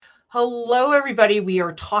Hello, everybody. We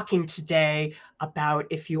are talking today about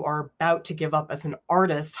if you are about to give up as an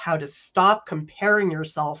artist, how to stop comparing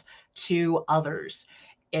yourself to others.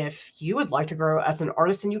 If you would like to grow as an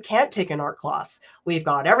artist and you can't take an art class, we've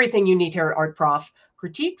got everything you need here at Art Prof: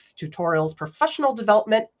 critiques, tutorials, professional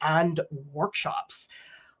development, and workshops.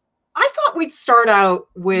 I thought we'd start out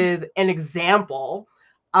with an example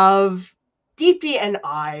of Deepti and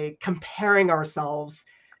I comparing ourselves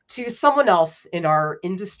to someone else in our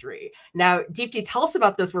industry. Now, Deepti, tell us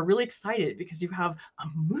about this. We're really excited because you have a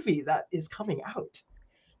movie that is coming out.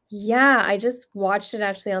 Yeah, I just watched it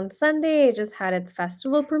actually on Sunday. It just had its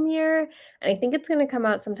festival premiere, and I think it's going to come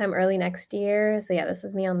out sometime early next year. So yeah, this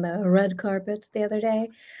was me on the red carpet the other day,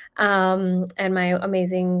 and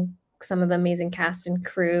some of the amazing cast and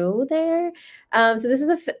crew there. So this is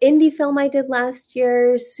a indie film I did last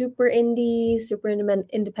year, super indie, super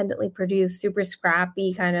independently produced, super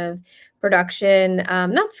scrappy kind of production.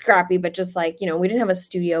 Not scrappy, but just like, we didn't have a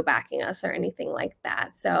studio backing us or anything like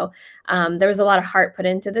that. So there was a lot of heart put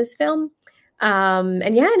into this film. And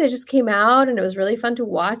it just came out and it was really fun to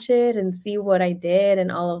watch it and see what I did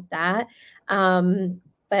and all of that.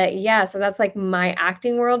 But yeah, so that's like my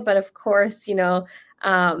acting world. But of course,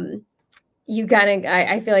 you kind of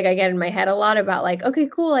I feel like I get in my head a lot about like, okay,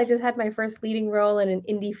 cool, I just had my first leading role in an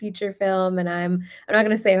indie feature film, and I'm not going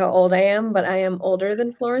to say how old I am, but I am older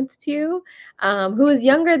than Florence Pugh, who is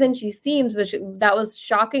younger than she seems, which that was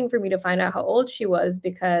shocking for me to find out how old she was,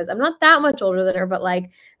 because I'm not that much older than her, but like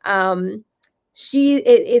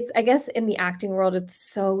it's I guess in the acting world it's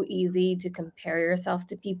so easy to compare yourself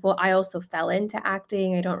to people. I also fell into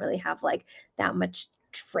acting. I don't really have like that much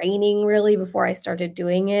training really before I started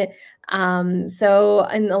doing it. So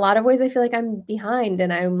in a lot of ways I feel like I'm behind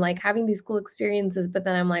and I'm like having these cool experiences, but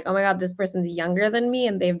then I'm like, oh my God, this person's younger than me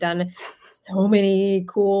and they've done so many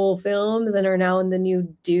cool films and are now in the new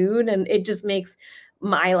Dune. And it just makes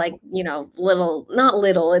my like,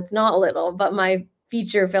 it's not little, but my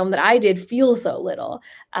feature film that I did feel so little.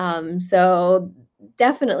 So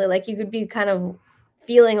definitely like you could be kind of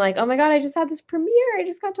feeling like, oh my God, I just had this premiere. I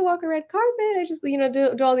just got to walk a red carpet. I just,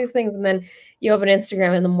 do all these things. And then you open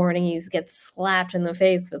Instagram in the morning, you get slapped in the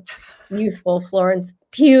face with youthful Florence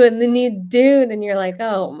Pugh and the new Dune. And you're like,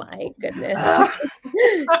 oh my goodness.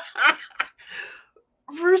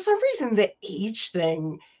 For some reason, the age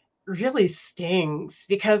thing really stings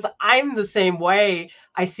because I'm the same way.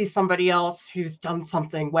 I see somebody else who's done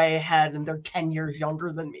something way ahead and they're 10 years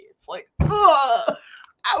younger than me. It's like, ugh,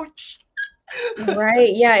 ouch.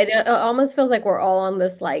 Right. Yeah. It almost feels like we're all on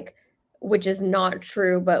this, like, which is not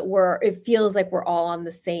true, but it feels like we're all on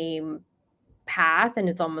the same path, and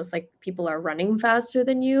it's almost like people are running faster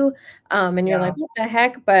than you, and you're Yeah. like, what the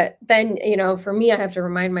heck? But then, for me, I have to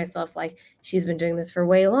remind myself, like, she's been doing this for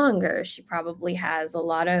way longer. She probably has a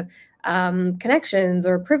lot of connections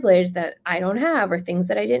or privilege that I don't have, or things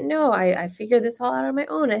that I didn't know. I figured this all out on my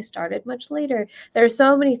own. I started much later. There are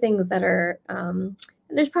so many things that are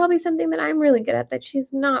there's probably something that I'm really good at that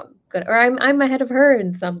she's not good, or I'm ahead of her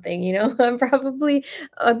in something, I'm probably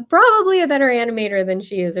a better animator than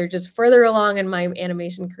she is, or just further along in my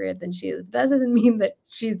animation career than she is. That doesn't mean that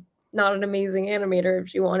she's not an amazing animator if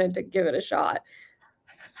she wanted to give it a shot.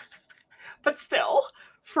 But still,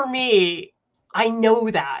 for me, I know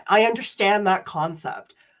that. I understand that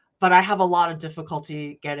concept, but I have a lot of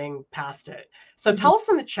difficulty getting past it. So Mhm. tell us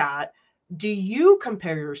in the chat, do you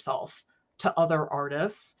compare yourself to other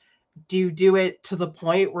artists? Do you do it to the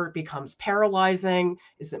point where it becomes paralyzing?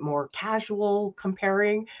 Is it more casual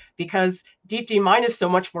comparing? Because Deep mine is so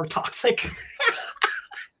much more toxic.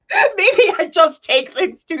 Maybe I just take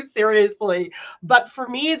things too seriously. But for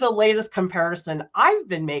me, the latest comparison I've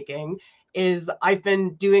been making is I've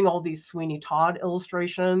been doing all these Sweeney Todd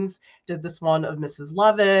illustrations. Did this one of Mrs.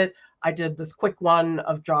 Lovett. I did this quick one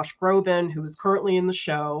of Josh Groban, who is currently in the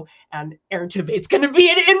show, and Aaron Tveit going to be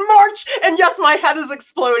in March. And yes, my head is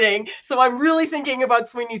exploding. So I'm really thinking about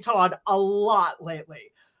Sweeney Todd a lot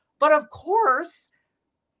lately. But of course,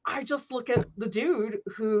 I just look at the dude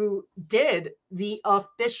who did the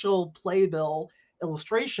official playbill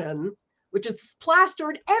illustration, which is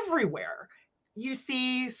plastered everywhere. You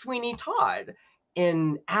see Sweeney Todd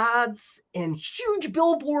in ads, in huge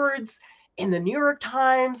billboards, in the New York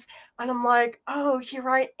Times. And I'm like, oh, here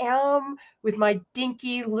I am with my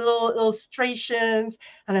dinky little illustrations,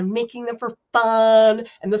 and I'm making them for fun.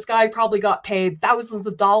 And this guy probably got paid thousands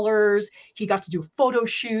of dollars. He got to do a photo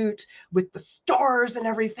shoot with the stars and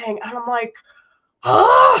everything. And I'm like,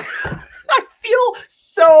 oh, I feel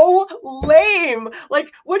so lame.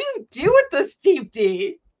 Like, what do you do with this,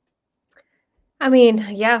 Deep? I mean,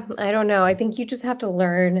 yeah, I don't know. I think you just have to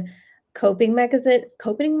learn. coping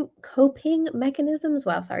mechanisms.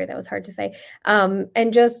 Wow, sorry, that was hard to say.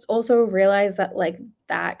 And just also realize that like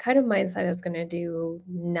that kind of mindset is going to do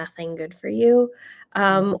nothing good for you.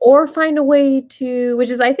 Or find a way to, which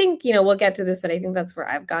is, I think, we'll get to this, but I think that's where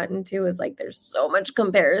I've gotten to, is like there's so much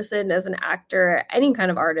comparison as an actor, any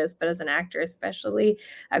kind of artist, but as an actor especially,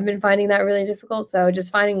 I've been finding that really difficult. So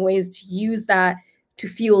just finding ways to use that to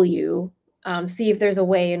fuel you. See if there's a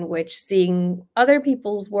way in which seeing other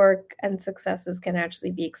people's work and successes can actually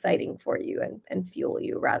be exciting for you and fuel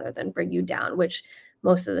you rather than bring you down, which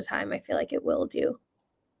most of the time I feel like it will do.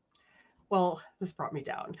 Well, this brought me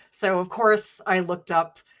down. So, of course, I looked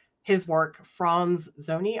up his work, Franz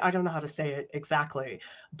Zoni. I don't know how to say it exactly,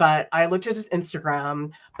 but I looked at his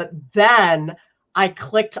Instagram. But then I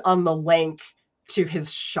clicked on the link to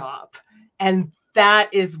his shop. And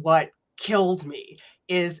that is what killed me,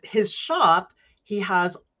 is his shop. He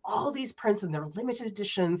has all these prints and they're limited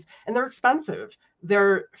editions and they're expensive.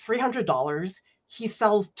 They're $300. He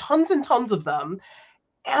sells tons and tons of them.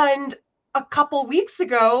 And a couple weeks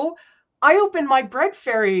ago, I opened my Bread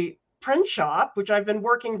Fairy print shop, which I've been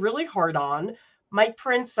working really hard on. My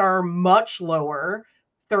prints are much lower,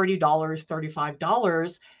 $30,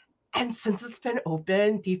 $35. And since it's been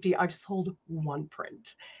open, Deepti, I've sold one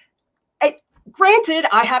print. Granted,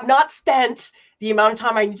 I have not spent the amount of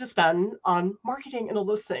time I need to spend on marketing and all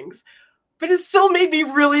those things, but it still made me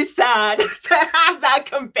really sad to have that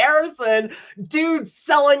comparison. Dude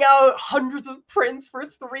selling out hundreds of prints for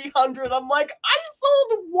 300. I'm like, I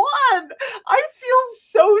sold one. I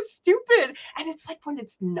feel so stupid. And it's like when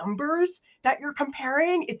it's numbers that you're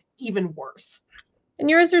comparing, it's even worse. And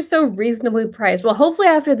yours are so reasonably priced. Well, hopefully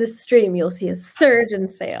after this stream, you'll see a surge in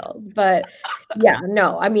sales. But yeah,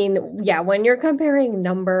 no, I mean, yeah, when you're comparing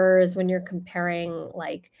numbers, when you're comparing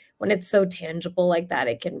like when it's so tangible like that,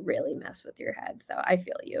 it can really mess with your head. So I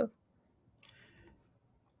feel you.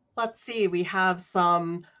 Let's see, we have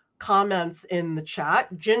some comments in the chat.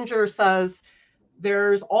 Ginger says,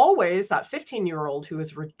 there's always that 15-year-old who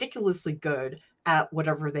is ridiculously good at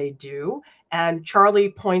whatever they do. And Charlie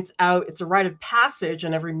points out it's a rite of passage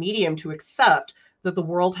in every medium to accept that the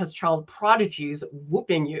world has child prodigies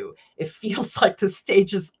whooping you. It feels like the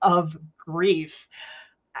stages of grief.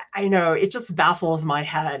 I know, it just baffles my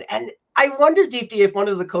head. And I wonder, Deepti, if one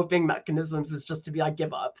of the coping mechanisms is just to be like,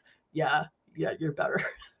 give up. Yeah, you're better.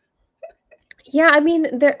 Yeah, I mean,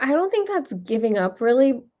 I don't think that's giving up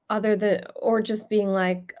really, other than, or just being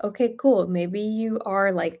like, okay, cool, maybe you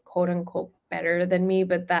are like quote unquote better than me,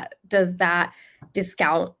 but does that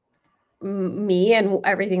discount me and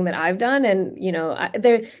everything that I've done? And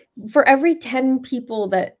there, for every 10 people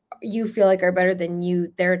that you feel like are better than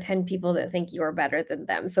you, there are 10 people that think you're better than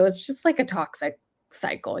them. So it's just like a toxic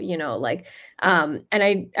cycle, and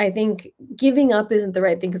I think giving up isn't the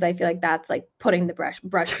right thing, because I feel like that's like putting the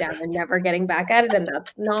brush down and never getting back at it, and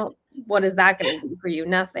that's not, what is that going to do for you?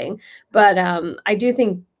 Nothing. But I do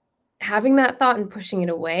think having that thought and pushing it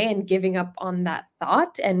away and giving up on that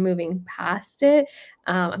thought and moving past it.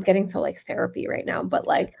 I'm getting so like therapy right now, but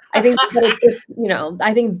like I think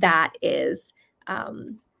I think that is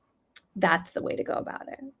that's the way to go about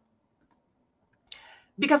it.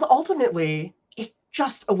 Because ultimately, it's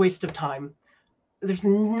just a waste of time. There's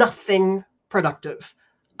nothing productive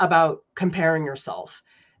about comparing yourself.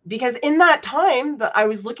 Because in that time that I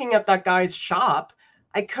was looking at that guy's shop,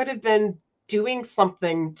 I could have been doing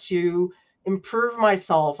something to improve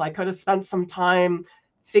myself. I could have spent some time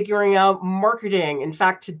figuring out marketing. In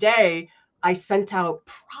fact, today I sent out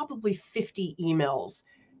probably 50 emails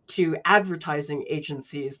to advertising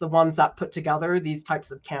agencies, the ones that put together these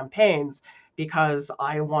types of campaigns, because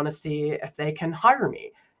I want to see if they can hire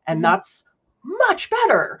me. And that's much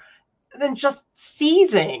better than just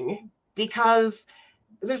seething, because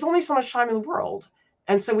there's only so much time in the world.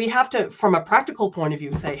 And so we have to, from a practical point of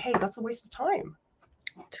view, say, hey, that's a waste of time.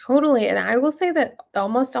 Totally. And I will say that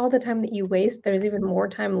almost all the time that you waste, there's even more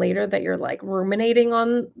time later that you're like ruminating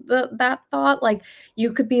on that thought. Like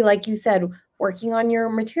you could be, like you said, working on your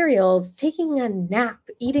materials, taking a nap,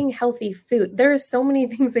 eating healthy food. There are so many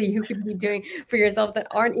things that you could be doing for yourself that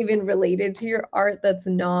aren't even related to your art. That's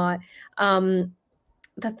not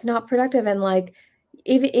productive. And like,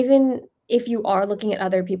 even if you are looking at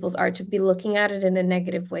other people's art, to be looking at it in a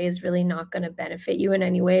negative way is really not going to benefit you in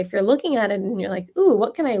any way. If you're looking at it and you're like, ooh,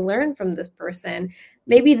 what can I learn from this person?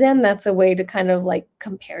 Maybe then that's a way to kind of like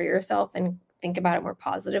compare yourself and think about it more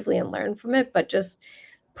positively and learn from it. But just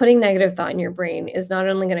putting negative thought in your brain is not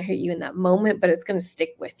only going to hurt you in that moment, but it's going to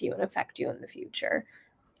stick with you and affect you in the future.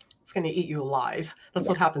 It's going to eat you alive. That's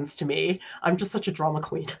what happens to me. I'm just such a drama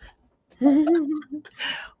queen.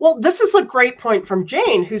 Well, this is a great point from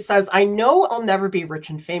Jane, who says, I know I'll never be rich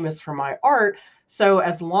and famous for my art. So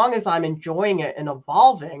as long as I'm enjoying it and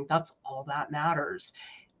evolving, that's all that matters.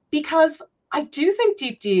 Because I do think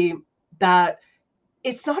deep that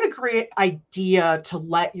it's not a great idea to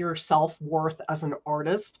let your self-worth as an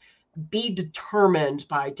artist be determined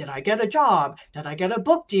by, did I get a job? Did I get a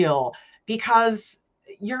book deal? Because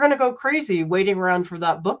you're going to go crazy waiting around for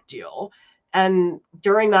that book deal. And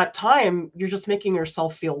during that time, you're just making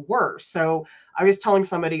yourself feel worse. So I was telling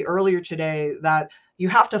somebody earlier today that you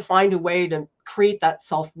have to find a way to create that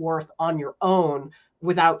self-worth on your own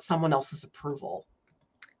without someone else's approval.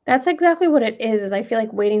 That's exactly what it is I feel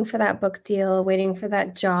like waiting for that book deal, waiting for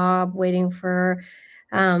that job, waiting for,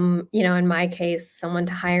 in my case, someone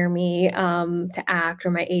to hire me to act, or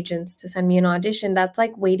my agents to send me an audition. That's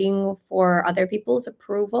like waiting for other people's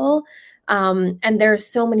approval. And there's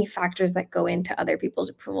so many factors that go into other people's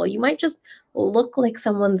approval. You might just look like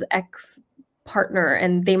someone's ex partner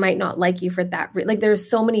and they might not like you for that. Like there's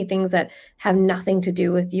so many things that have nothing to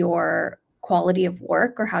do with your quality of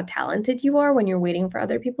work or how talented you are when you're waiting for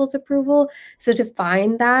other people's approval. So to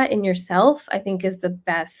find that in yourself, I think is the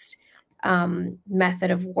best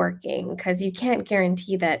method of working, because you can't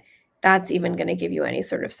guarantee that that's even going to give you any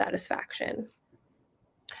sort of satisfaction.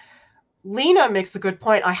 Lena makes a good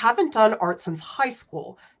point. I haven't done art since high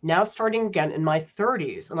school, now starting again in my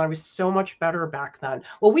 30s, and I was so much better back then.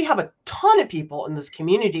 Well, we have a ton of people in this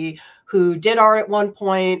community who did art at one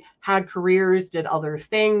point, had careers, did other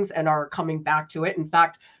things, and are coming back to it. In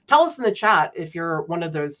fact, tell us in the chat if you're one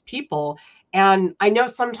of those people. And I know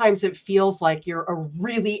sometimes it feels like you're a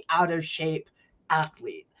really out of shape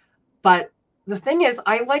athlete. But the thing is,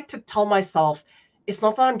 I like to tell myself, it's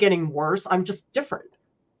not that I'm getting worse, I'm just different.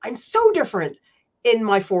 I'm so different in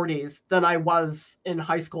my 40s than I was in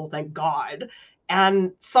high school, thank God.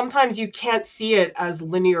 And sometimes you can't see it as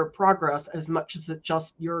linear progress as much as it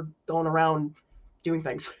just you're going around doing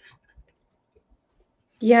things.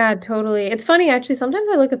 Yeah, totally. It's funny, actually, sometimes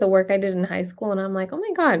I look at the work I did in high school and I'm like, oh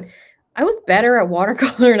my God, I was better at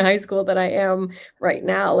watercolor in high school than I am right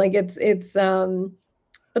now. Like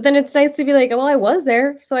but then it's nice to be like, well, I was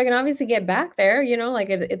there, so I can obviously get back there, like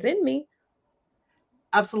it's in me.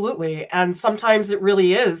 Absolutely. And sometimes it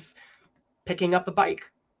really is picking up a bike.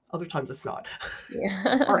 Other times it's not.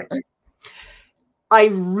 Yeah. All right. I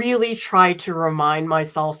really try to remind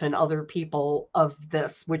myself and other people of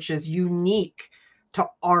this, which is unique to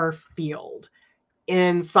our field.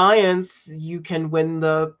 In science, you can win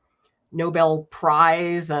the Nobel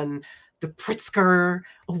Prize and the Pritzker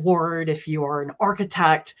Award if you are an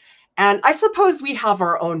architect. And I suppose we have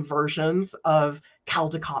our own versions of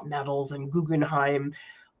Caldecott medals and Guggenheim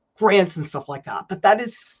grants and stuff like that. But that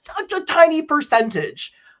is such a tiny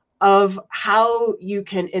percentage of how you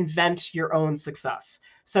can invent your own success.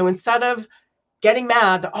 So instead of getting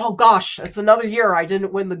mad that, oh gosh, it's another year I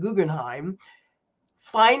didn't win the Guggenheim,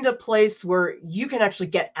 find a place where you can actually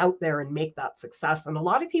get out there and make that success. And a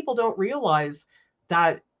lot of people don't realize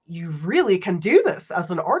that you really can do this as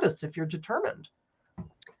an artist if you're determined.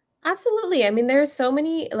 Absolutely. I mean, there's so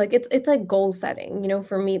many, like it's like goal setting,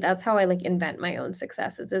 for me, that's how I like invent my own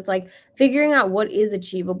successes. It's like figuring out what is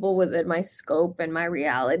achievable within my scope and my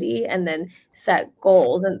reality, and then set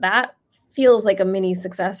goals. And that feels like a mini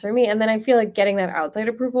success for me. And then I feel like getting that outside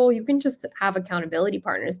approval, you can just have accountability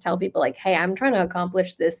partners, tell people like, hey, I'm trying to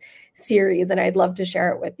accomplish this series and I'd love to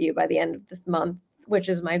share it with you by the end of this month, which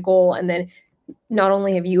is my goal. And then not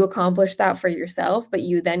only have you accomplished that for yourself, but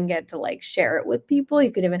you then get to like share it with people. You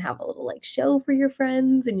could even have a little like show for your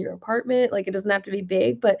friends in your apartment. Like it doesn't have to be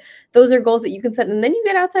big, but those are goals that you can set. And then you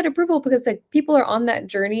get outside approval because like people are on that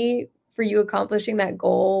journey for you accomplishing that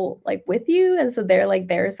goal like with you. And so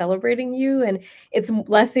they're celebrating you. And it's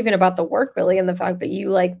less even about the work really, and the fact that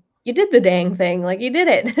you did the dang thing, like you did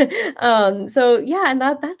it. So yeah, and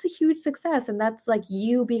that's a huge success. And that's like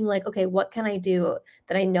you being like, okay, what can I do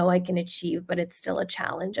that I know I can achieve, but it's still a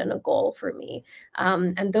challenge and a goal for me.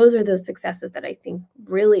 And those are those successes that I think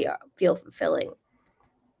really feel fulfilling.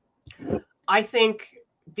 I think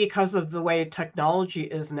because of the way technology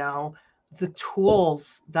is now, the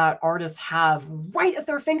tools that artists have right at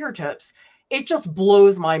their fingertips, it just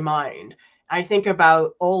blows my mind. I think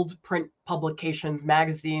about old print publications,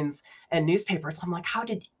 magazines, and newspapers. I'm like, how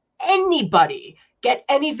did anybody get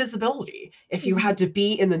any visibility if you had to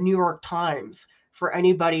be in the New York Times for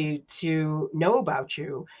anybody to know about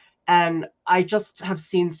you? And I just have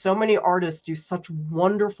seen so many artists do such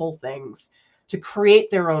wonderful things to create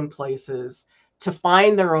their own places, to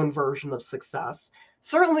find their own version of success.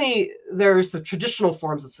 certainly there's the traditional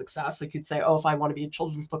forms of success. Like you'd say, oh, if I want to be a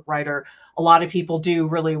children's book writer, a lot of people do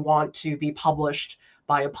really want to be published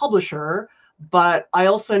by a publisher. But I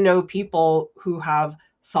also know people who have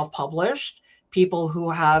self-published, people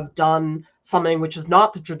who have done something which is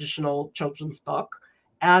not the traditional children's book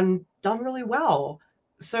and done really well.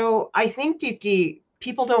 So I think, Deepti,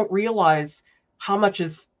 people don't realize how much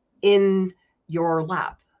is in your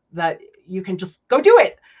lap, that you can just go do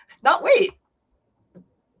it, not wait.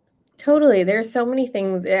 Totally. There's so many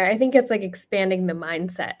things. I think it's like expanding the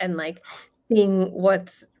mindset and like seeing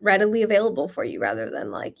what's readily available for you rather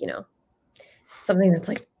than like, something that's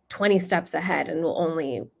like 20 steps ahead and will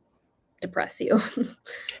only depress you.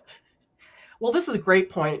 Well, this is a great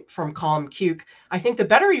point from Colm Cuke. I think the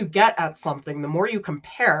better you get at something, the more you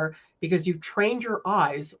compare, because you've trained your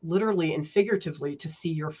eyes, literally and figuratively, to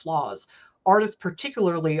see your flaws. Artists,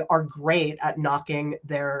 particularly, are great at knocking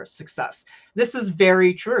their success. This is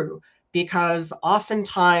very true because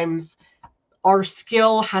oftentimes our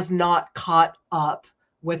skill has not caught up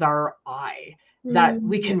with our eye. That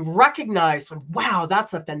we can recognize, wow,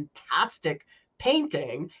 that's a fantastic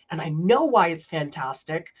painting, and I know why it's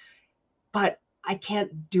fantastic, but I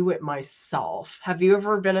can't do it myself. Have you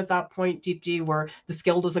ever been at that point, Deepti, where the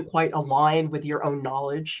skill doesn't quite align with your own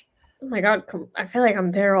knowledge? Oh my God, I feel like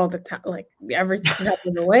I'm there all the time, like every step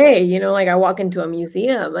of the way, like I walk into a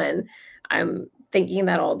museum and I'm thinking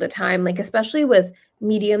that all the time, like especially with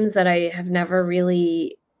mediums that I have never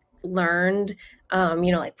really learned,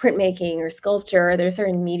 like printmaking or sculpture. There's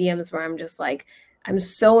certain mediums where I'm just like, I'm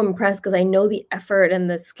so impressed because I know the effort and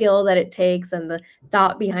the skill that it takes and the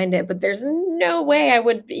thought behind it, but there's no way I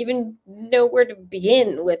would even know where to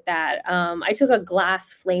begin with that. I took a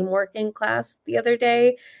glass flame working class the other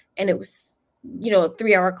day, and it was a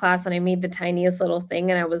 3-hour class, and I made the tiniest little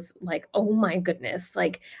thing, and I was like, oh my goodness,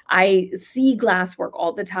 like I see glass work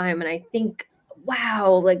all the time and I think,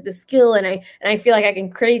 wow, like the skill, and I feel like I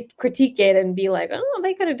can critique it and be like, oh,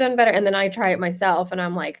 they could have done better, and then I try it myself and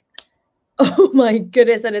I'm like, oh my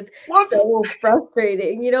goodness, and it's so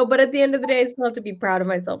frustrating, but at the end of the day I still have to be proud of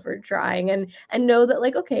myself for trying and know that,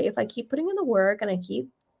 like, okay, if I keep putting in the work and I keep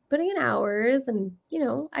putting in hours and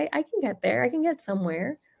I can get there, I can get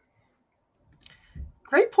somewhere.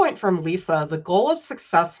 Great point from Lisa. The goal of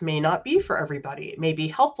success may not be for everybody. It may be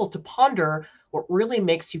helpful to ponder what really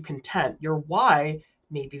makes you content. Your why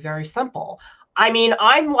may be very simple. I mean,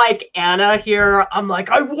 I'm like Anna here. I'm like,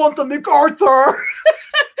 I want the MacArthur,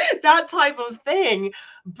 that type of thing.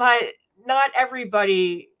 But not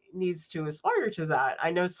everybody needs to aspire to that.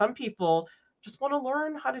 I know some people just want to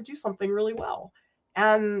learn how to do something really well.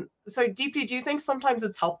 And so, Deepti, do you think sometimes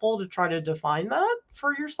it's helpful to try to define that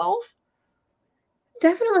for yourself?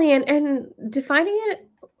 Definitely, and defining it,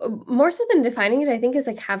 more so than defining it, I think is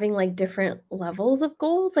like having like different levels of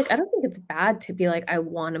goals. Like I don't think it's bad to be like, I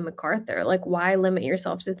want a MacArthur. Like why limit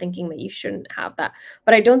yourself to thinking that you shouldn't have that?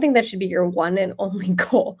 But I don't think that should be your one and only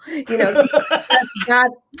goal.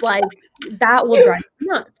 That's like, that will drive you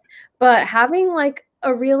nuts. But having like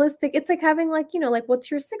a realistic, it's like having like, like what's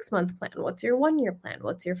your 6-month plan? What's your 1-year plan?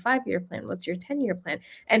 What's your 5-year plan? What's your 10-year plan?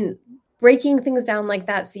 And breaking things down like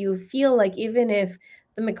that, so you feel like even if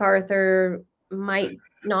the MacArthur might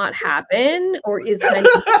not happen or is kind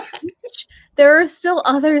of there are still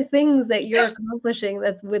other things that you're accomplishing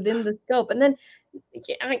that's within the scope. And then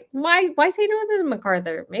I mean, why say no to the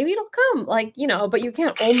MacArthur? Maybe it'll come, like, but you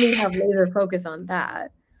can't only have laser focus on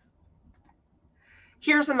that.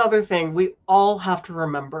 Here's another thing we all have to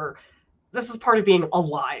remember. This is part of being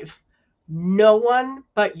alive. No one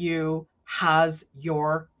but you has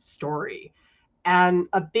your story. And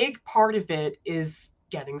a big part of it is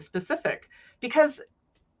getting specific, because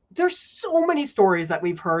there's so many stories that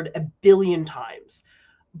we've heard a billion times.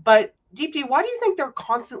 But Deepti, why do you think they're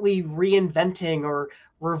constantly reinventing or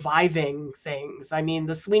reviving things? I mean,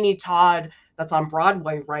 the Sweeney Todd that's on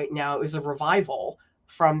Broadway right now is a revival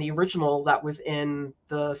from the original that was in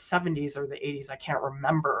the 70s or the 80s. I can't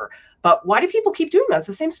remember. But why do people keep doing that? It's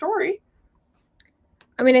the same story.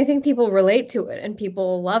 I mean, I think people relate to it and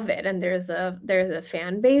people love it, and there's a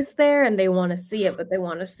fan base there and they want to see it, but they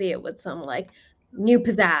want to see it with some like new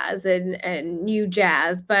pizzazz and new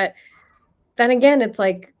jazz. But then again, it's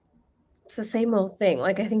like it's the same old thing.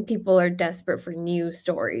 Like I think people are desperate for new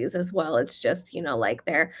stories as well. It's just, like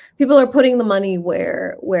people are putting the money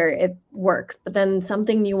where it works, but then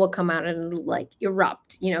something new will come out and like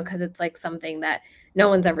erupt, because it's like something that no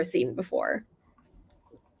one's ever seen before.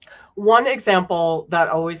 One example that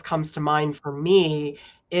always comes to mind for me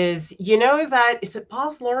is, is it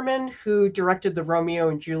Baz Luhrmann who directed the Romeo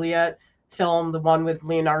and Juliet film, the one with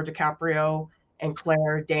Leonardo DiCaprio and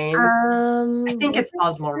Claire Danes. I think Was it's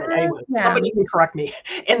Oz Lerman. it? Anyway, Yeah. somebody can correct me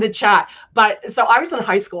in the chat. But so I was in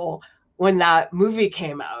high school when that movie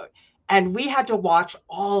came out, and we had to watch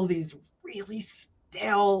all these really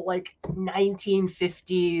stale, like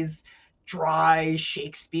 1950s dry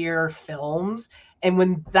Shakespeare films. And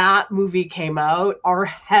when that movie came out, our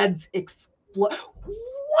heads exploded.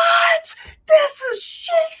 What? This is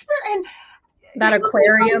Shakespeare. And that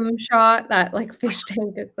aquarium shot, that like fish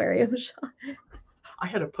tank aquarium shot. I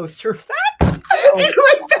had a poster of that in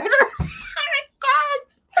my bedroom. Oh my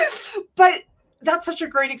God. But that's such a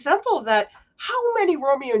great example that how many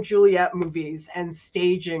Romeo and Juliet movies and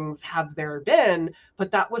stagings have there been?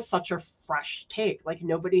 But that was such a fresh take. Like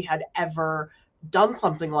nobody had ever done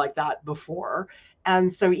something like that before.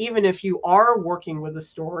 And so even if you are working with a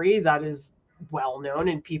story that is well known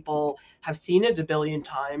and people have seen it a billion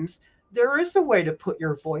times, there is a way to put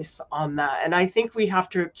your voice on that. And I think we have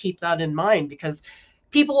to keep that in mind, because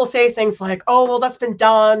people will say things like, oh, well, that's been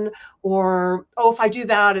done, or, oh, if I do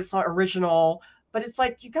that, it's not original. But it's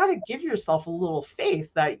like, you got to give yourself a little faith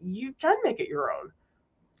that you can make it your own.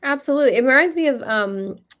 Absolutely. It reminds me of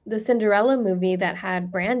the Cinderella movie that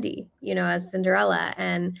had Brandy, as Cinderella,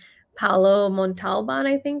 and Paolo Montalban,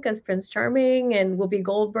 I think, as Prince Charming, and Whoopi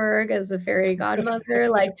Goldberg as the fairy godmother.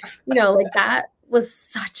 Like, like that was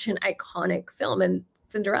such an iconic film. And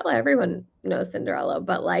Cinderella, everyone knows Cinderella,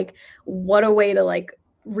 but like, what a way to like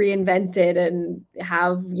reinvent it and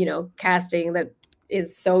have, casting that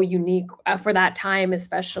is so unique for that time,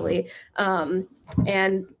 especially.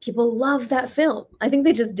 And people love that film. I think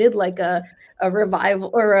they just did like a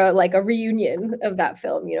revival or like a reunion of that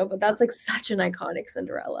film, but that's like such an iconic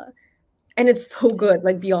Cinderella. And it's so good,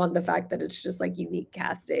 like beyond the fact that it's just like unique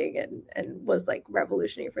casting and was like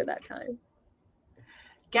revolutionary for that time.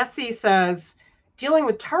 Gessie says, dealing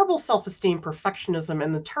with terrible self-esteem, perfectionism,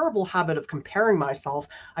 and the terrible habit of comparing myself,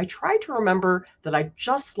 I try to remember that I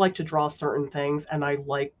just like to draw certain things and I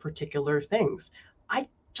like particular things. I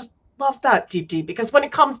just love that, Deep, because when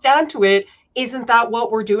it comes down to it, isn't that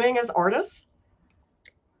what we're doing as artists?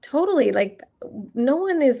 Totally. Like no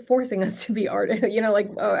one is forcing us to be artists,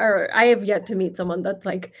 or I have yet to meet someone that's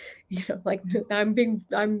like, like I'm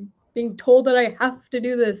being told that I have to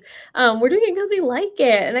do this. We're doing it because we like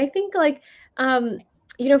it. And I think like,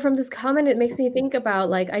 from this comment, it makes me think about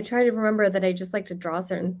like, I try to remember that I just like to draw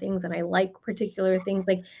certain things and I like particular things.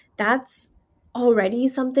 Like that's already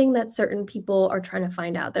something that certain people are trying to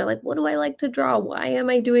find out. They're like, what do I like to draw? Why am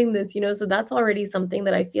I doing this? So that's already something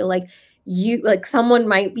that I feel like someone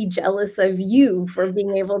might be jealous of you for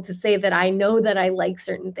being able to say that I know that I like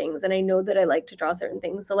certain things and I know that I like to draw certain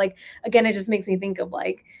things. So like, again, it just makes me think of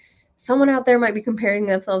like someone out there might be comparing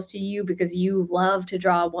themselves to you because you love to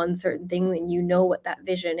draw one certain thing and you know what that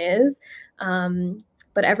vision is.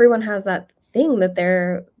 But everyone has that thing that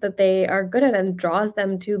they are good at and draws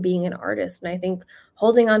them to being an artist. And I think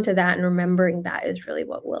holding on to that and remembering that is really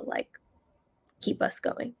what will like keep us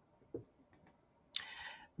going.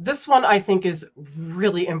 This one I think is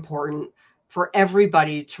really important for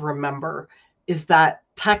everybody to remember, is that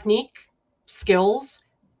technique, skills,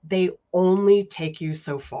 they only take you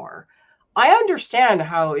so far. I understand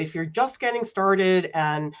how if you're just getting started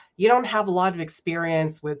and you don't have a lot of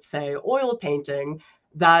experience with, say, oil painting,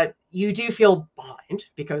 that you do feel behind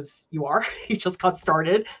because you just got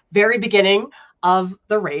started, very beginning of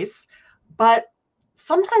the race. But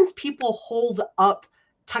sometimes people hold up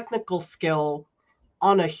technical skill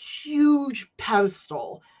on a huge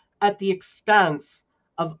pedestal at the expense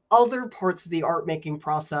of other parts of the art making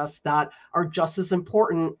process that are just as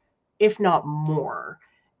important, if not more.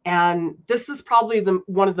 And this is probably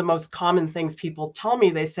one of the most common things people tell me.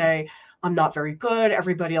 They say, I'm not very good.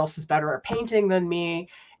 Everybody else is better at painting than me.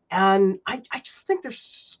 And I just think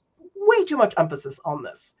there's way too much emphasis on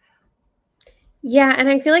this. Yeah, and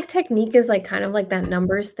I feel like technique is like kind of like that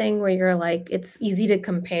numbers thing where you're like, it's easy to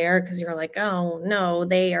compare because you're like, oh no,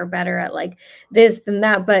 they are better at like this than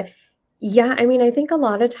that. But yeah, I mean, I think a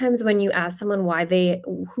lot of times when you ask someone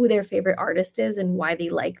who their favorite artist is and why they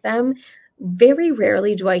like them, very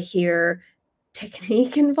rarely do I hear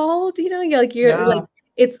technique involved. Like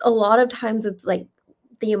it's a lot of times it's like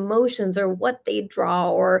the emotions or what they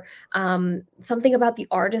draw or something about the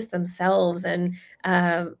artist themselves and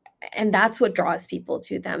that's what draws people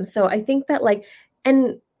to them. So I think that like,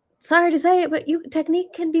 and sorry to say it, but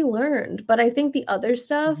technique can be learned, but I think the other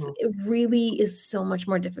stuff, it really is so much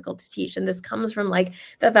more difficult to teach. And this comes from like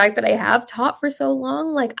the fact that I have taught for so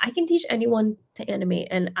long. Like I can teach anyone to animate,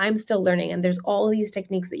 and I'm still learning, and there's all these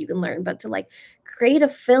techniques that you can learn, but to like create a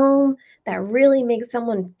film that really makes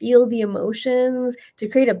someone feel the emotions, to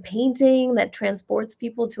create a painting that transports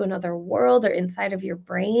people to another world or inside of your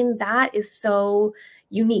brain, that is so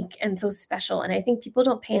unique and so special. And I think people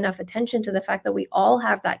don't pay enough attention to the fact that we all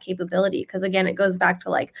have that capability. Because again, it goes back to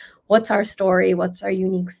like, what's our story? What's our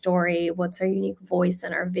unique story? What's our unique voice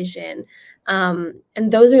and our vision? And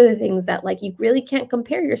those are the things that like you really can't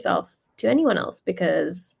compare yourself to anyone else,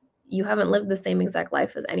 because you haven't lived the same exact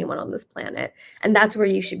life as anyone on this planet. And that's where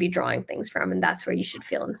you should be drawing things from. And that's where you should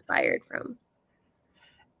feel inspired from.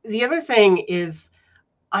 The other thing is,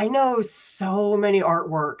 I know so many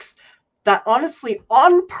artworks that honestly,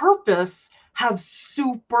 on purpose, have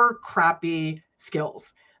super crappy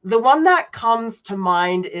skills. The one that comes to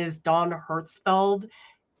mind is Don Hertzfeld.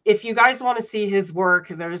 If you guys want to see his work,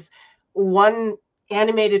 there's one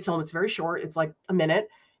animated film. It's very short. It's like a minute,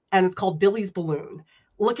 and it's called Billy's Balloon.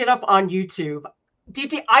 Look it up on YouTube.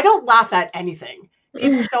 Deepti, I don't laugh at anything.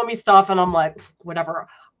 People show me stuff, and I'm like, whatever.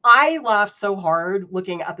 I laughed so hard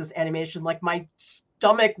looking at this animation, like my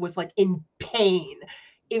stomach was like in pain.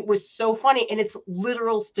 It was so funny, and it's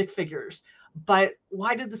literal stick figures. But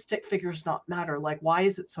why did the stick figures not matter? Like, why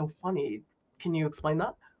is it so funny? Can you explain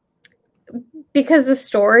that? Because the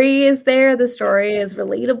story is there, the story is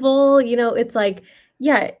relatable, you know, it's like,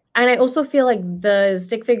 yeah. And I also feel like the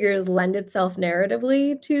stick figures lend itself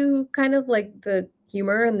narratively to kind of like the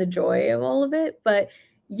humor and the joy of all of it. But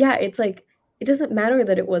yeah, it's like, it doesn't matter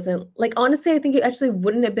that it wasn't like, honestly, I think it actually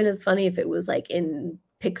wouldn't have been as funny if it was like in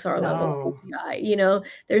Pixar level No. CGI, you know,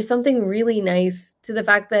 there's something really nice to the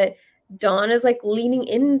fact that Dawn is like leaning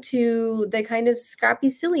into the kind of scrappy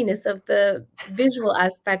silliness of the visual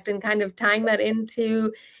aspect and kind of tying that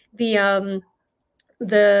into the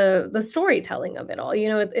the storytelling of it all. You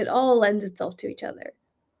know, it all lends itself to each other.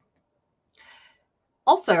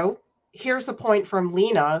 Also, here's a point from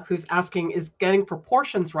Lena, who's asking, is getting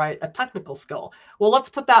proportions right a technical skill? Well, let's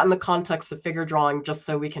put that in the context of figure drawing just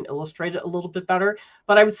so we can illustrate it a little bit better.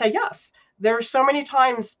 But I would say yes. There are so many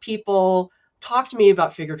times people talk to me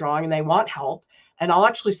about figure drawing and they want help. And I'll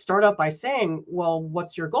actually start up by saying, well,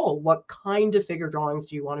 what's your goal? What kind of figure drawings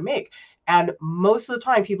do you want to make? And most of the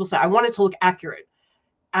time people say, I want it to look accurate.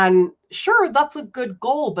 And sure, that's a good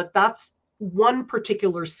goal, but that's one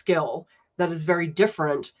particular skill that is very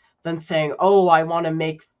different than saying, oh, I want to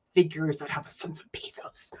make figures that have a sense of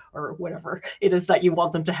pathos or whatever it is that you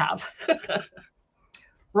want them to have.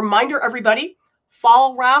 Reminder, everybody,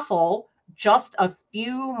 fall raffle, just a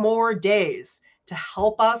few more days to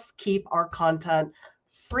help us keep our content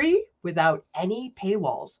free without any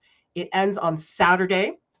paywalls. It ends on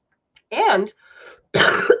Saturday. And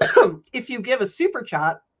if you give a super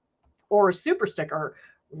chat or a super sticker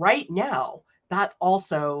right now, that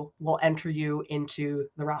also will enter you into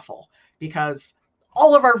the raffle, because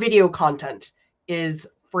all of our video content is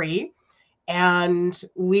free. And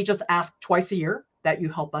we just ask twice a year that you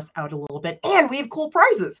help us out a little bit. And we have cool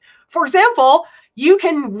prizes. For example, you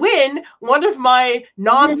can win one of my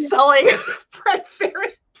non-selling Fred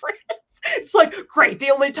Ferret prints. It's like, great.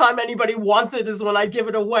 The only time anybody wants it is when I give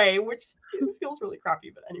it away, which feels really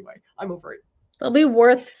crappy. But anyway, I'm over it. They'll be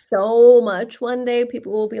worth so much one day.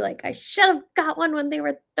 People will be like, I should have got one when they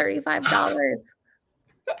were $35.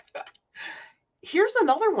 Here's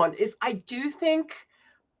another one is, I do think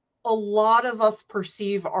a lot of us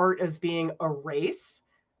perceive art as being a race,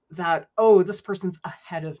 that, oh, this person's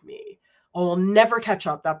ahead of me. Oh, I'll never catch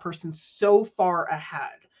up. That person's so far ahead.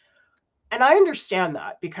 And I understand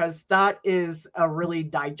that, because that is a really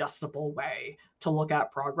digestible way to look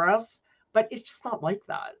at progress, but it's just not like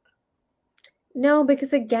that. No,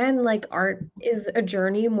 because again, like art is a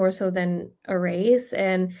journey more so than a race.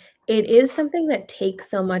 And it is something that takes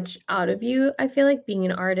so much out of you, I feel like, being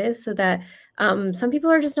an artist, so that some people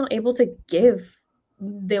are just not able to give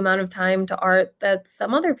the amount of time to art that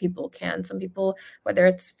some other people can. Some people, whether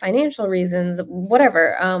it's financial reasons,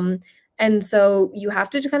 whatever. And so you have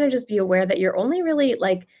to kind of just be aware that you're only really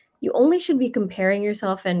like, you only should be comparing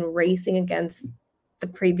yourself and racing against the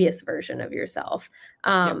previous version of yourself.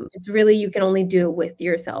 It's really, you can only do it with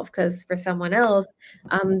yourself, because for someone else,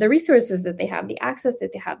 the resources that they have, the access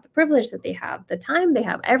that they have, the privilege that they have, the time they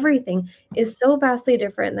have, everything is so vastly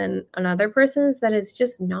different than another person's, that it's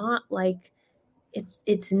just not like,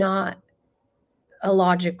 it's not a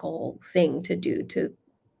logical thing to do, to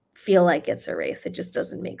feel like it's a race. It just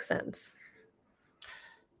doesn't make sense.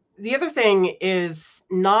 The other thing is,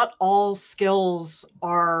 not all skills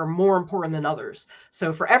are more important than others.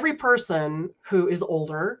 So for every person who is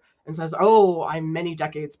older and says, oh, I'm many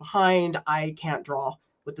decades behind, I can't draw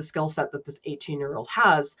with the skill set that this 18-year-old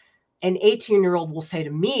has, an 18-year-old will say to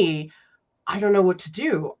me, I don't know what to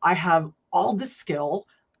do. I have all this skill.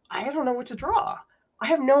 I don't know what to draw. I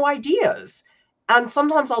have no ideas. And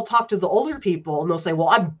sometimes I'll talk to the older people and they'll say, well,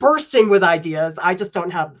 I'm bursting with ideas. I just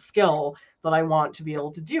don't have the skill that I want to be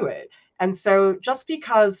able to do it. And so just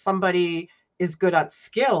because somebody is good at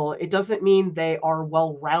skill, it doesn't mean they are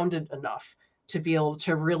well-rounded enough to be able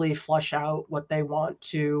to really flush out what they want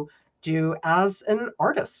to do as an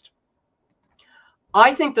artist.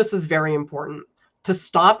 I think this is very important to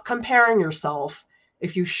stop comparing yourself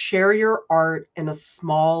if you share your art in a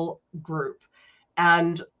small group.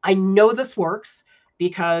 And I know this works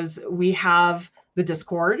because we have the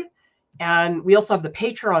Discord and we also have the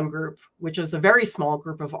Patreon group, which is a very small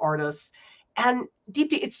group of artists. And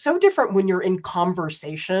Deepti, it's so different when you're in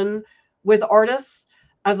conversation with artists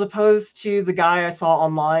as opposed to the guy I saw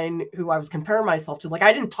online who I was comparing myself to. Like,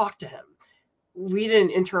 I didn't talk to him. We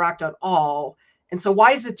didn't interact at all. And so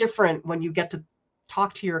why is it different when you get to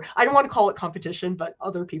talk to your, I don't want to call it competition, but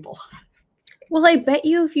other people? Well, I bet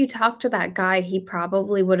you if you talked to that guy, he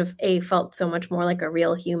probably would have A, felt so much more like a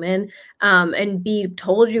real human, and B,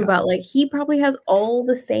 told you about, like, he probably has all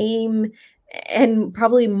the same and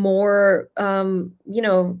probably more,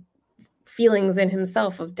 feelings in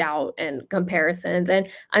himself of doubt and comparisons. And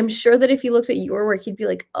I'm sure that if he looked at your work, he'd be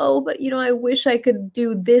like, oh, but I wish I could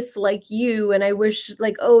do this like you. And I wish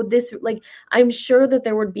like, oh, this, like, I'm sure that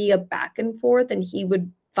there would be a back and forth and he would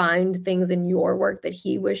find things in your work that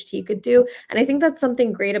he wished he could do. And I think that's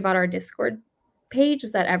something great about our Discord page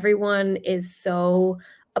is that everyone is so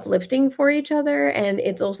uplifting for each other. And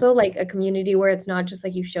it's also like a community where it's not just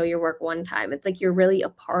like you show your work one time. It's like you're really a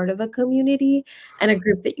part of a community and a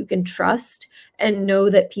group that you can trust and know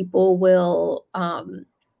that people will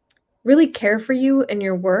really care for you and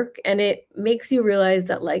your work. And it makes you realize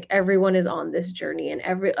that like everyone is on this journey and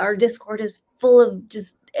our Discord is full of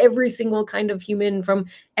just every single kind of human from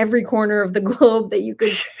every corner of the globe that you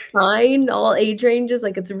could find, all age ranges.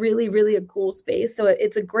 Like it's really, really a cool space. So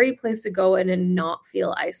it's a great place to go in and not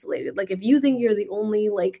feel isolated. Like if you think you're the only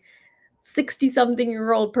like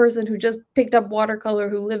 60-something-year-old person who just picked up watercolor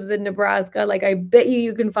who lives in Nebraska, like I bet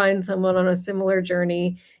you can find someone on a similar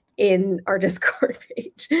journey in our Discord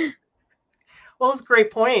page. Well, it's a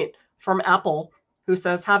great point from Apple, who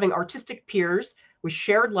says having artistic peers with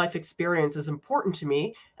shared life experience is important to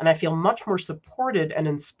me, and I feel much more supported and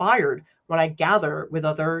inspired when I gather with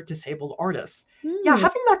other disabled artists. Yeah,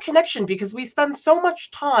 having that connection, because we spend so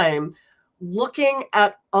much time looking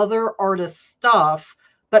at other artists' stuff,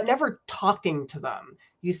 but never talking to them.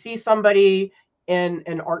 You see somebody in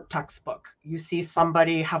an art textbook, you see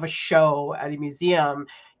somebody have a show at a museum,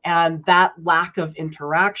 and that lack of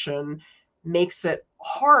interaction makes it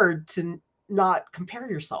hard to not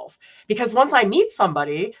compare yourself. Because once I meet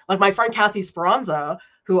somebody, like my friend Kathy Speranza,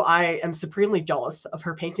 who I am supremely jealous of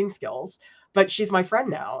her painting skills, but she's my friend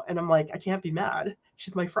now. And I'm like, I can't be mad.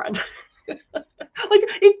 She's my friend. Like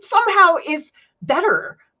it somehow is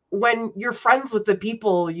better when you're friends with the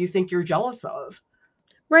people you think you're jealous of.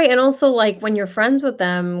 Right. And also like when you're friends with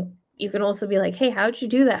them, you can also be like, hey, how'd you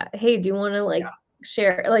do that? Hey, do you want to like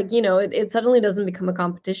share? Like, it suddenly doesn't become a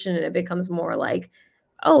competition and it becomes more like,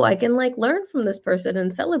 oh, I can like learn from this person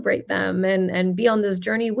and celebrate them and be on this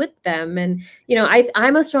journey with them. And,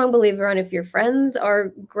 I'm a strong believer on if your friends are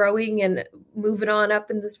growing and moving on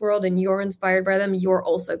up in this world and you're inspired by them, you're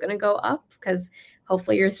also going to go up because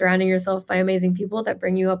hopefully you're surrounding yourself by amazing people that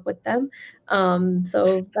bring you up with them.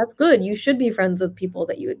 So that's good. You should be friends with people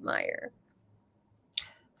that you admire.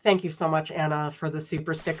 Thank you so much, Anna, for the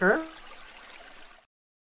super sticker.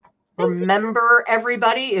 Remember,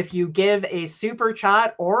 everybody, if you give a super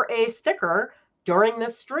chat or a sticker during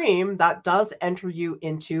this stream, that does enter you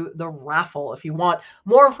into the raffle. If you want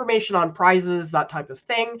more information on prizes, that type of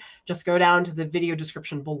thing, just go down to the video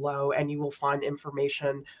description below and you will find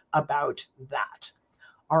information about that.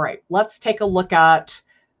 All right, let's take a look at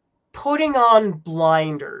putting on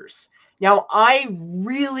blinders. Now, I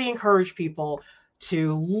really encourage people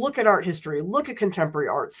to look at art history, look at contemporary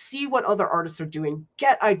art, see what other artists are doing,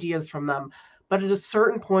 get ideas from them. But at a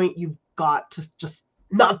certain point, you've got to just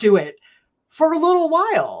not do it for a little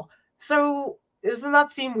while. So doesn't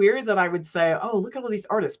that seem weird that I would say, oh, look at all these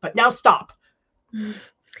artists, but now stop?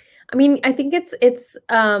 I mean, I think it's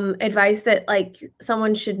advice that like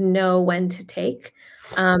someone should know when to take.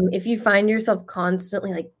 If you find yourself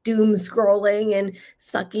constantly like doom scrolling and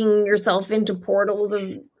sucking yourself into portals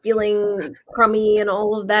of feeling crummy and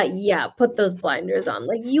all of that, yeah, put those blinders on.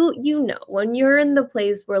 Like you know, when you're in the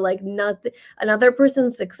place where like nothing, another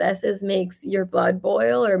person's successes makes your blood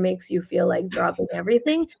boil or makes you feel like dropping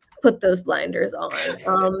everything, put those blinders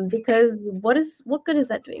on. Because what good is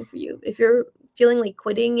that doing for you? If you're feeling like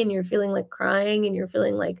quitting and you're feeling like crying and you're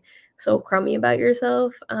feeling like so crummy about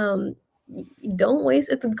yourself, don't waste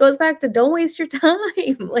it. Goes back to don't waste your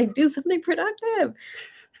time. Like, do something productive.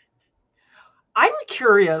 I'm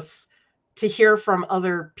curious to hear from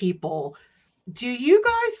other people. Do you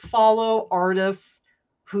guys follow artists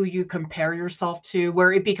who you compare yourself to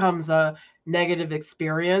where it becomes a negative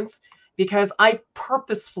experience? Because I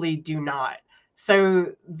purposefully do not.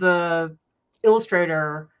 So the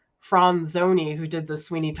illustrator Franz Zoni, who did the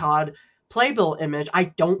Sweeney Todd playbill image, I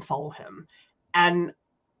don't follow him. And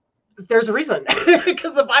there's a reason,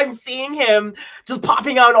 because if I'm seeing him just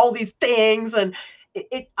popping out all these things, and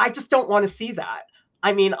I just don't want to see that.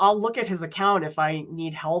 I mean, I'll look at his account if I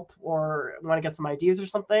need help or want to get some ideas or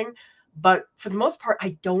something, but for the most part,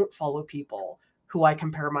 I don't follow people who I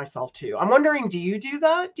compare myself to. I'm wondering, do you do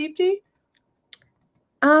that, Deepti?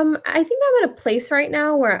 I think I'm at a place right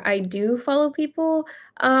now where I do follow people,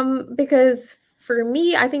 because for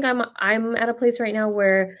me, I think I'm at a place right now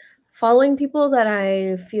where following people that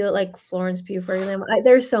I feel like Florence Pugh, for example,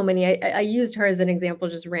 there's so many. I used her as an example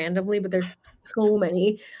just randomly, but there's so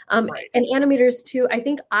many. Right. And animators too. I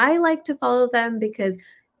think I like to follow them because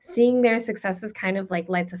seeing their successes kind of like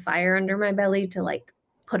lights a fire under my belly to like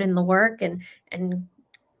put in the work and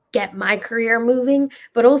get my career moving.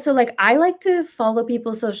 But also, like, I like to follow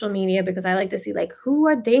people's social media because I like to see like who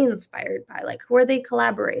are they inspired by, like who are they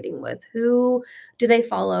collaborating with, who do they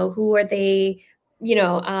follow, who are they,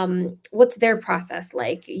 what's their process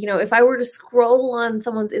like. If I were to scroll on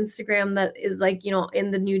someone's Instagram that is like,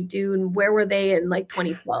 in the new Dune, where were they in like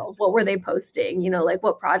 2012, what were they posting, like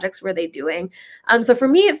what projects were they doing. So for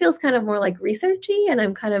me it feels kind of more like researchy, and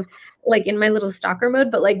I'm kind of like in my little stalker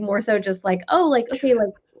mode, but like more so just like, oh, like, okay,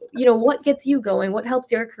 like, what gets you going? What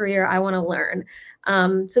helps your career? I want to learn.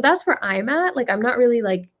 So that's where I'm at. Like, I'm not really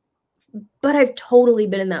like, but I've totally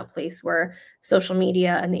been in that place where social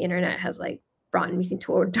media and the internet has like brought me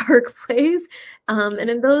to a dark place. And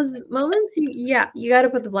in those moments, you got to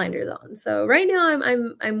put the blinders on. So right now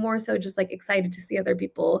I'm more so just like excited to see other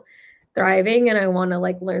people thriving, and I want to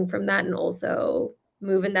like learn from that and also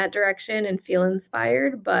move in that direction and feel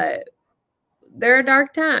inspired. But there are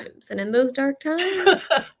dark times, and in those dark times,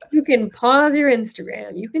 you can pause your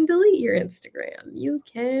Instagram. You can delete your Instagram. You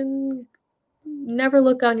can never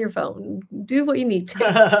look on your phone. Do what you need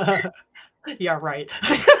to. Yeah, right.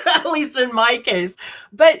 At least in my case.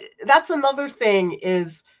 But that's another thing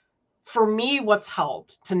is, for me, what's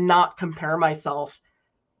helped to not compare myself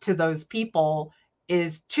to those people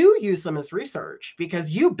is to use them as research.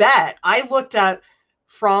 Because you bet I looked at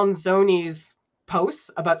Franz Zoni's posts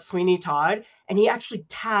about Sweeney Todd, and he actually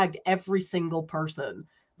tagged every single person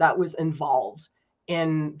that was involved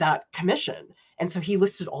in that commission. And so he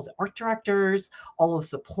listed all the art directors, all of the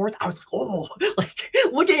supports. I was like, oh, like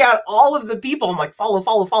looking at all of the people, I'm like, follow,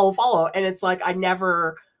 follow, follow, follow. And it's like, I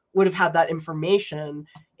never would have had that information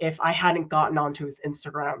if I hadn't gotten onto his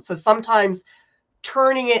Instagram. So sometimes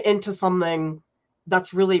turning it into something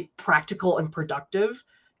that's really practical and productive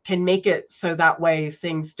can make it so that way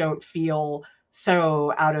things don't feel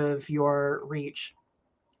so out of your reach.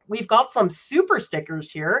 We've got some super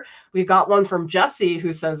stickers here. We've got one from Jesse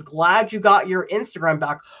who says, glad you got your Instagram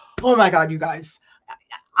back. Oh my God, you guys.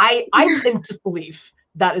 I'm in disbelief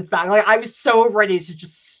that it's back. Like, I was so ready to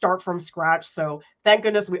just start from scratch. So thank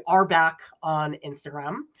goodness we are back on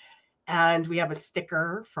Instagram. And we have a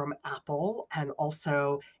sticker from Apple and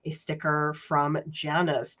also a sticker from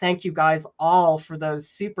Janice. Thank you guys all for those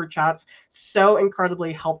super chats. So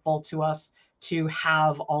incredibly helpful to us to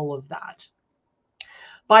have all of that.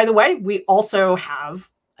 By the way, we also have,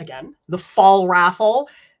 again, the fall raffle.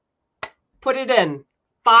 Put it in.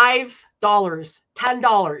 $5,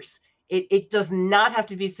 $10. It does not have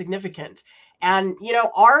to be significant. And,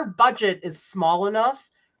 our budget is small enough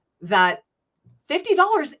that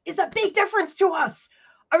 $50 is a big difference to us.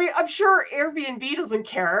 I mean, I'm sure Airbnb doesn't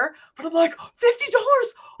care, but I'm like, $50?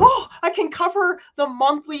 Oh, I can cover the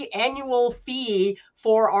monthly annual fee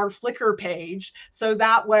for our Flickr page. So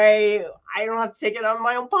that way I don't have to take it out of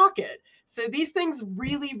my own pocket. So these things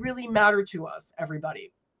really, really matter to us,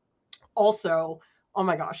 everybody. Also, oh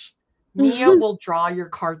my gosh, Mia will draw your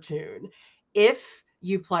cartoon. If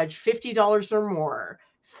you pledge $50 or more,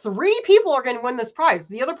 3 people are going to win this prize.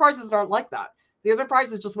 The other prizes aren't like that. The other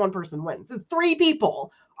prize is just one person wins. So 3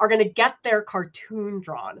 people are going to get their cartoon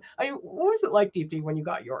drawn. I mean, what was it like, DP, when you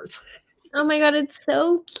got yours? Oh my God, it's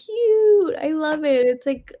so cute. I love it. It's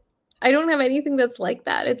like, I don't have anything that's like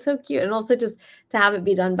that. It's so cute. And also just to have it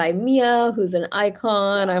be done by Mia, who's an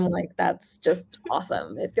icon. I'm like, that's just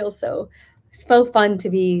awesome. It feels so so fun to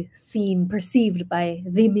be seen, perceived by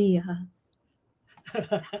the Mia.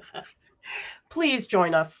 Please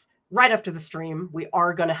join us right after the stream. We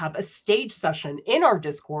are going to have a stage session in our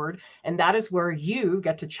Discord, and that is where you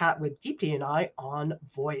get to chat with Deepti and I on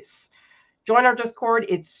voice. Join our Discord.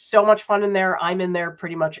 It's so much fun in there. I'm in there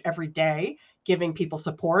pretty much every day giving people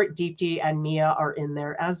support. Deepti and Mia are in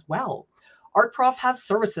there as well. Art Prof has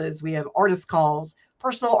services. We have artist calls,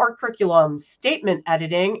 personal art curriculums, statement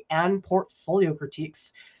editing, and portfolio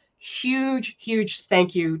critiques. Huge, huge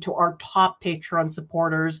thank you to our top Patreon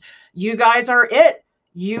supporters. You guys are it.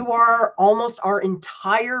 You are almost our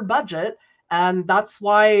entire budget. And that's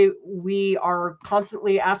why we are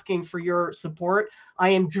constantly asking for your support. I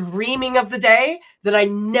am dreaming of the day that I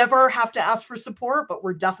never have to ask for support, but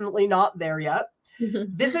we're definitely not there yet.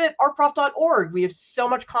 Visit artprof.org. We have so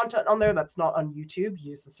much content on there that's not on YouTube.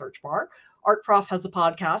 Use the search bar. ArtProf has a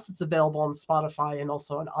podcast. It's available on Spotify and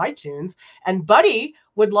also on iTunes. And Buddy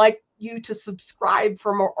would like you to subscribe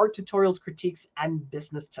for more art tutorials, critiques, and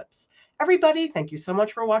business tips. Everybody, thank you so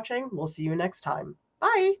much for watching. We'll see you next time.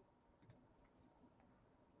 Bye.